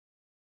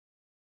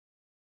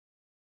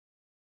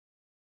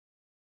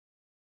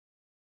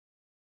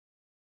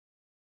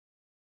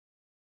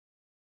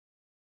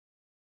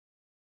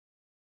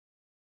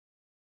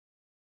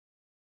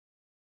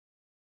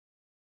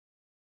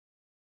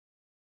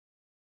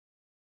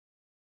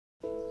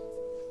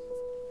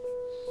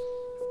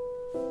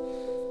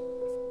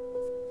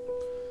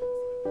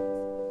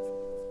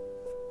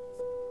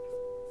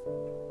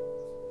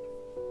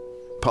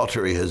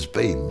pottery has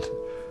been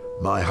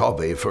my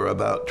hobby for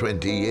about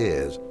 20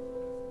 years.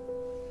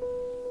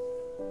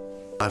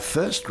 I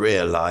first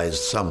realized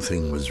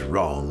something was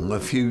wrong a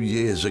few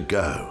years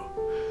ago.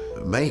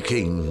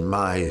 Making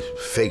my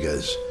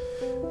figures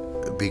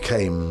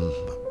became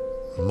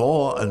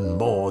more and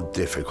more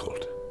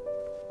difficult.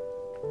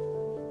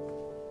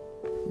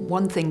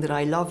 One thing that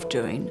I love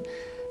doing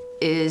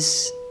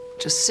is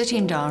just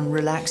sitting down,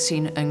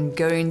 relaxing, and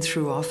going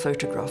through our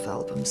photograph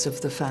albums of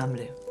the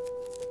family.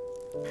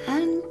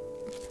 And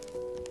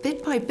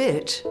bit by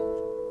bit,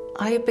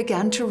 I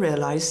began to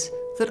realize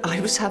that I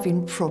was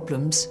having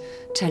problems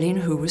telling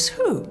who was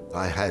who.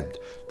 I had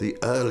the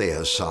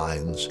earlier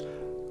signs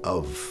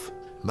of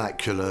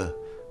macular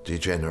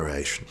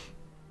degeneration.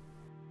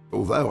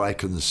 Although I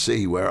can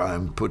see where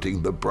I'm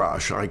putting the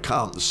brush, I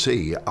can't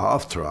see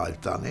after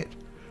I've done it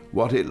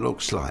what it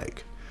looks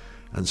like.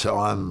 And so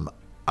I'm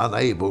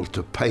unable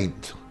to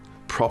paint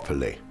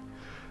properly,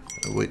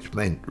 which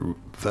meant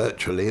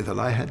virtually that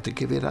I had to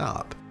give it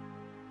up.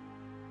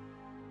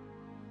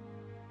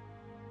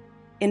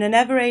 In an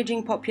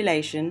ever-aging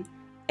population,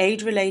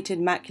 age-related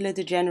macular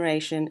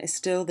degeneration is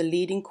still the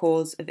leading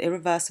cause of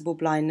irreversible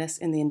blindness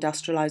in the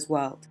industrialized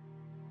world.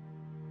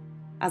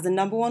 As the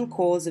 #1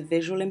 cause of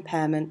visual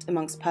impairment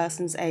amongst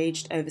persons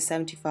aged over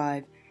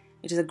 75,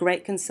 it is a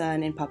great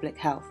concern in public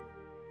health.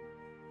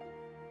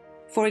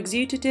 For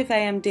exudative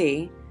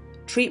AMD,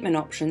 treatment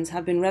options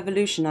have been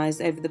revolutionized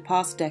over the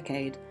past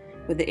decade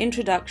with the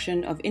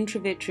introduction of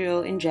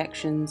intravitreal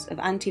injections of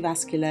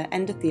antivascular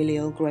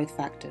endothelial growth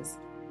factors.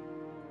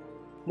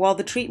 While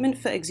the treatment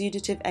for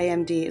exudative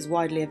AMD is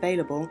widely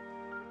available,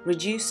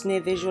 reduced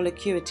near visual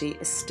acuity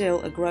is still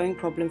a growing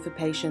problem for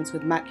patients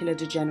with macular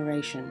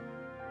degeneration.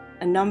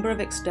 A number of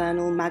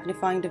external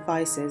magnifying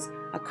devices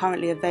are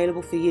currently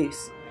available for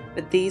use,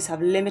 but these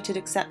have limited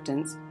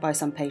acceptance by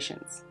some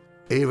patients.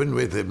 Even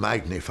with the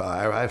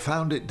magnifier, I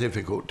found it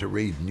difficult to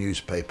read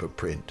newspaper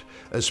print,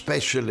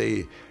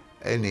 especially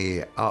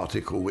any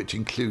article which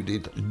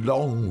included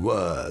long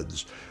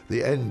words.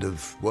 The end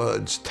of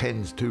words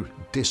tends to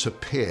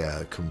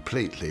disappear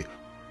completely.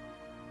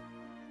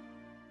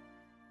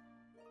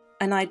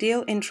 An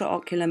ideal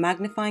intraocular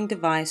magnifying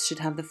device should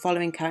have the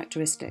following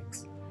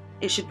characteristics.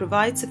 It should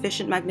provide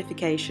sufficient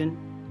magnification,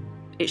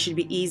 it should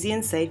be easy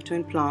and safe to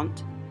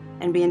implant,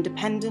 and be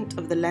independent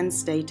of the lens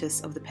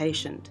status of the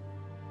patient.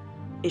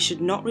 It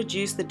should not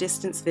reduce the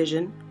distance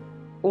vision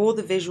or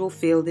the visual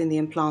field in the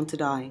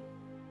implanted eye,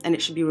 and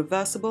it should be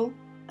reversible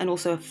and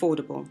also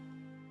affordable.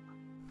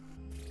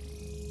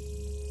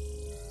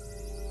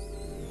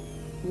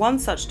 One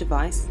such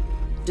device,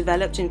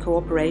 developed in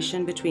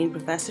cooperation between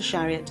Professor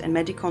Chariot and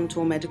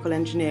Medicontour Medical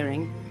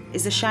Engineering,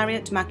 is the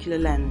Chariot macular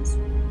lens,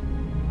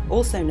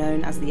 also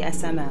known as the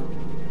SML.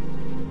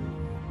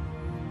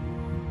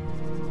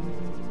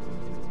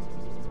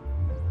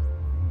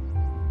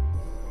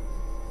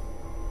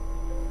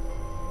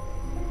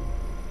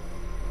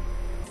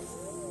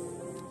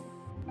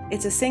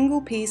 It's a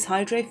single-piece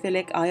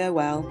hydrophilic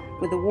IOL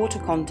with a water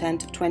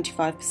content of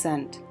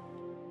 25%.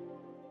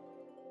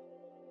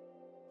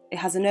 It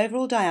has an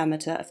overall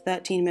diameter of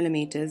 13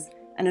 mm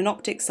and an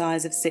optic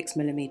size of 6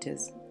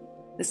 mm.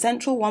 The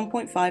central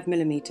 1.5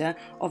 mm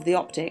of the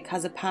optic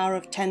has a power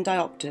of 10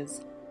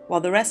 diopters,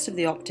 while the rest of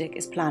the optic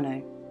is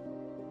plano.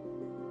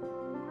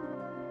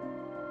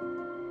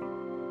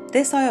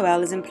 This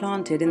IOL is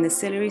implanted in the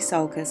ciliary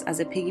sulcus as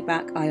a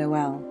piggyback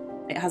IOL.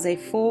 It has a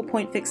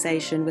 4-point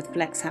fixation with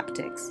flex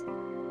haptics.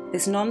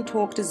 This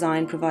non-torque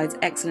design provides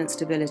excellent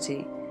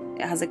stability.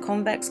 It has a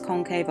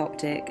convex-concave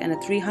optic and a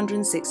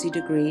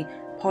 360-degree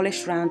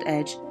polished round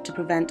edge to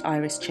prevent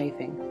iris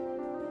chafing.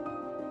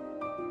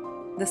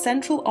 The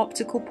central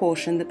optical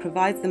portion that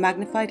provides the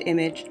magnified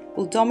image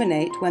will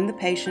dominate when the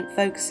patient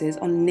focuses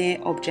on near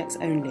objects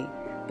only,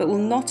 but will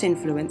not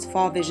influence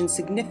far vision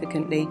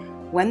significantly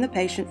when the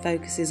patient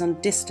focuses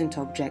on distant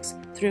objects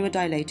through a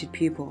dilated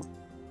pupil.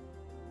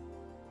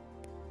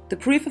 The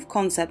proof of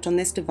concept on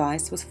this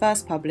device was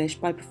first published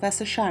by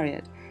Professor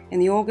Chariot in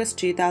the August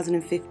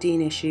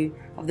 2015 issue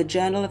of the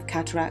Journal of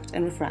Cataract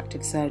and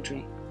Refractive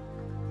Surgery.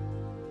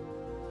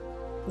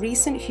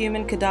 Recent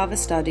human cadaver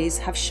studies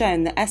have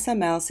shown that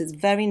SML sits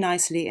very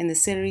nicely in the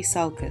ciliary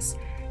sulcus,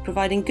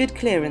 providing good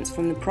clearance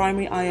from the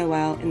primary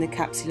IOL in the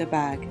capsular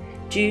bag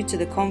due to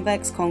the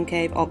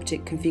convex-concave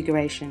optic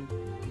configuration.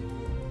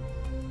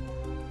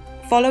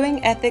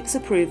 Following ethics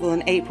approval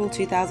in April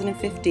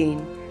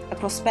 2015, a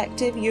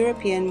prospective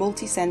European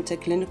multi-centre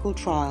clinical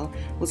trial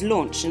was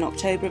launched in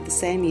October of the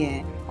same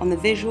year on the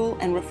visual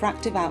and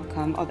refractive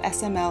outcome of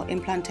SML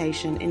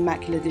implantation in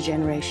macular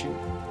degeneration.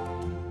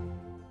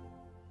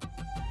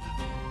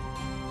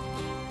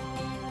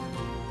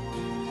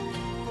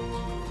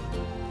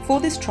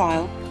 For this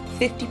trial,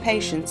 50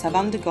 patients have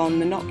undergone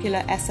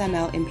monocular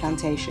SML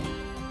implantation.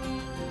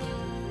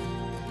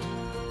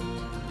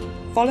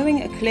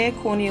 Following a clear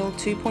corneal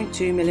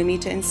 2.2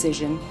 mm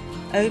incision,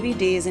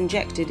 OVD is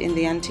injected in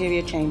the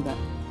anterior chamber.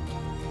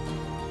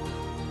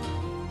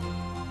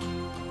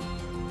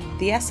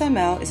 The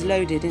SML is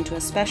loaded into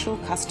a special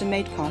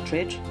custom-made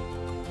cartridge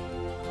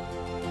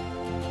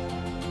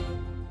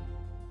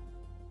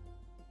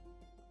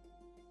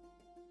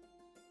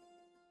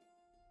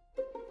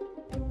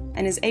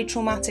and is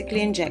atraumatically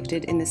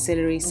injected in the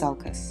ciliary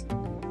sulcus.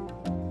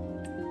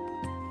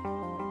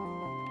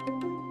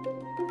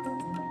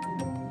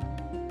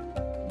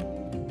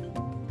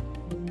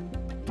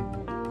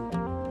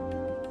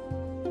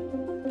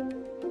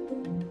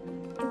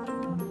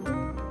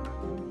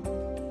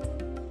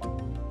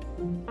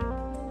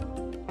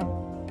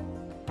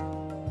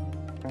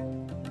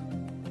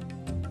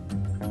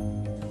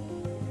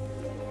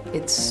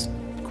 It's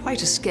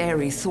quite a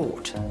scary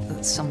thought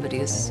that somebody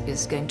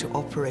is going to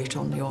operate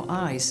on your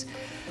eyes.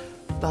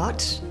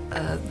 But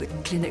the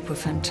clinic were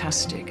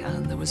fantastic,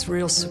 and there was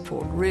real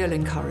support, real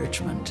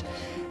encouragement.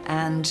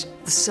 And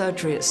the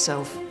surgery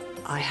itself,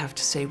 I have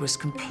to say, was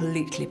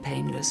completely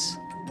painless.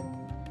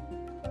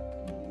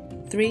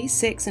 3,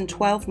 6 and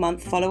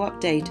 12-month follow-up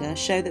data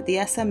show that the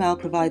SML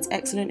provides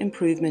excellent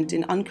improvement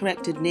in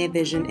uncorrected near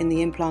vision in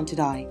the implanted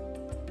eye.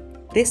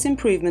 This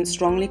improvement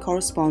strongly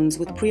corresponds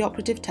with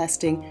preoperative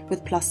testing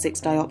with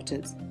 +6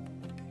 diopters.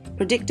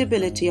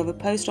 Predictability of a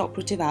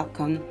post-operative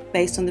outcome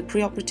based on the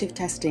preoperative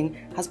testing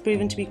has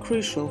proven to be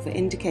crucial for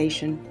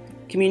indication,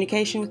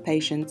 communication with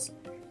patients,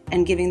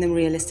 and giving them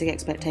realistic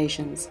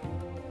expectations.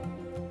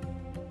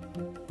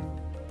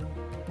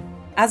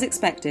 As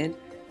expected,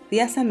 the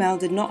SML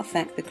did not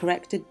affect the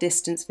corrected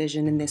distance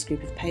vision in this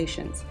group of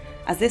patients,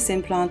 as this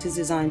implant is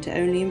designed to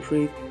only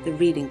improve the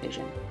reading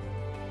vision.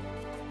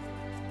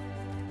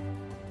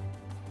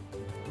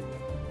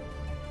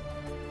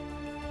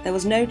 There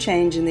was no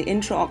change in the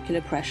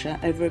intraocular pressure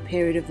over a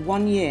period of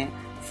 1 year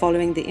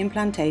following the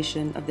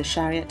implantation of the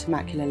Chariot to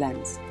macular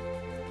lens.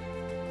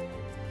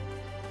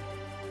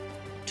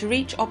 To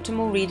reach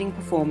optimal reading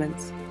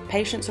performance,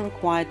 patients are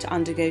required to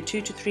undergo 2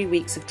 to 3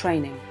 weeks of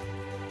training.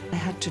 I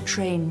had to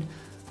train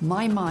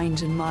my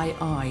mind and my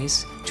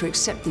eyes to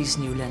accept these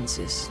new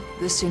lenses.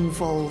 This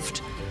involved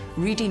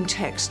reading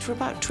text for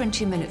about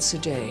 20 minutes a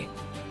day.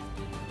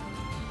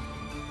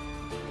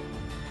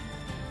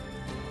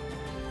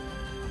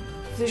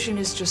 Vision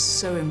is just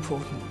so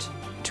important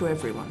to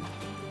everyone,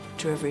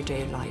 to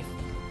everyday life.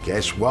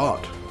 Guess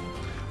what?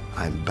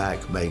 I'm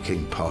back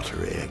making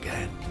pottery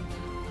again.